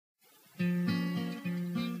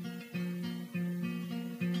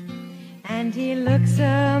And he looks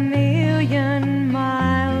 1,000,000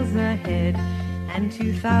 miles ahead and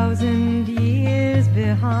 2,000 years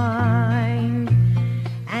behind.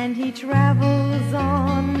 And he travels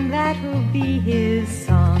on, that will be his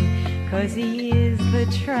song, 'cause he is the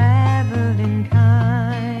traveling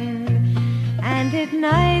kind. And at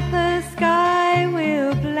night the sky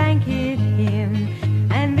will blanket him,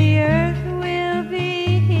 and the earth will be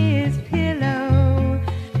his pillow.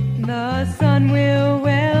 The sun will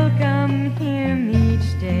welcome him each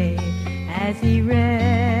day as he rests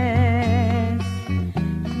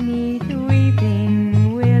 'neath weeping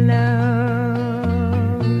willows.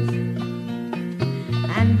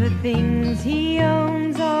 And the things he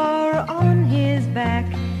owns are on his back,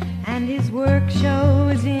 and his work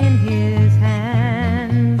shows in his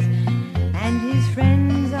hands. And his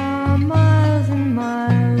friends are miles and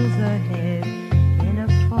miles ahead in a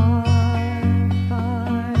far,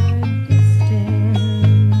 far distant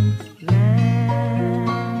land.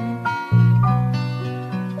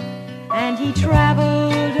 And he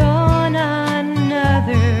traveled on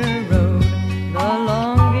another road, the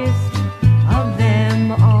longest of them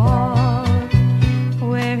all,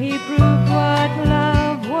 where he proved what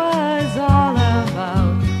love was all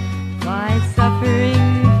about by suffering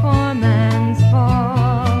for man's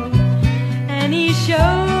fall. And he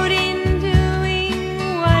showed in doing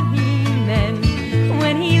what he meant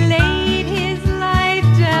when he laid his life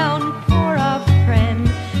down for a friend,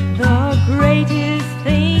 the greatest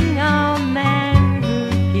thing a man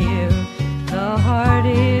could give, the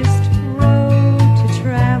hardest road to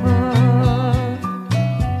travel.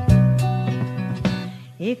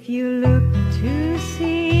 If you look to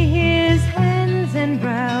see his hands and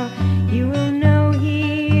brow, you will know he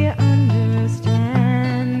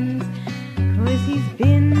understands, 'cause he's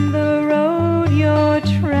been the road you're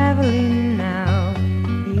traveling now.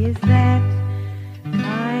 He is that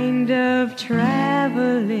kind of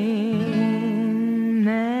traveling